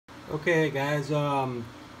Okay guys,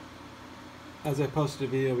 as I posted a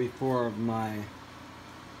video before of my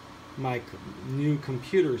new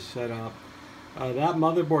computer setup, that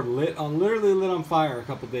motherboard literally lit on fire a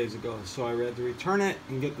couple days ago, so I had to return it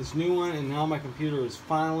and get this new one, and now my computer is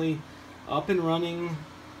finally up and running.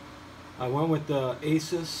 I went with the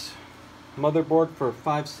Asus motherboard for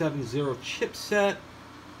 570 chipset,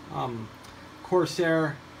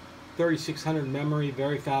 Corsair 3600 memory,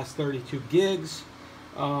 very fast, 32 gigs.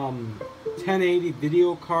 1080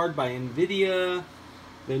 video card by NVIDIA,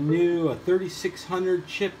 the new 3600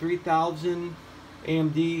 chip, 3000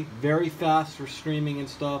 AMD, very fast for streaming and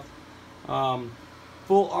stuff.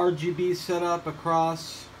 Full RGB setup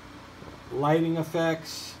across, lighting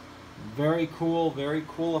effects, very cool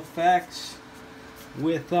effects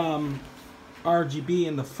with RGB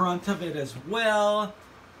in the front of it as well,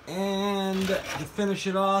 and to finish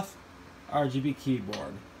it off, RGB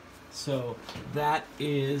keyboard. So that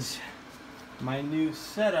is my new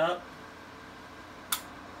setup,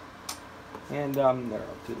 and there,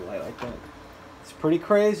 up to the light, I think. It's pretty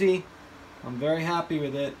crazy. I'm very happy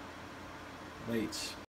with it. Wait.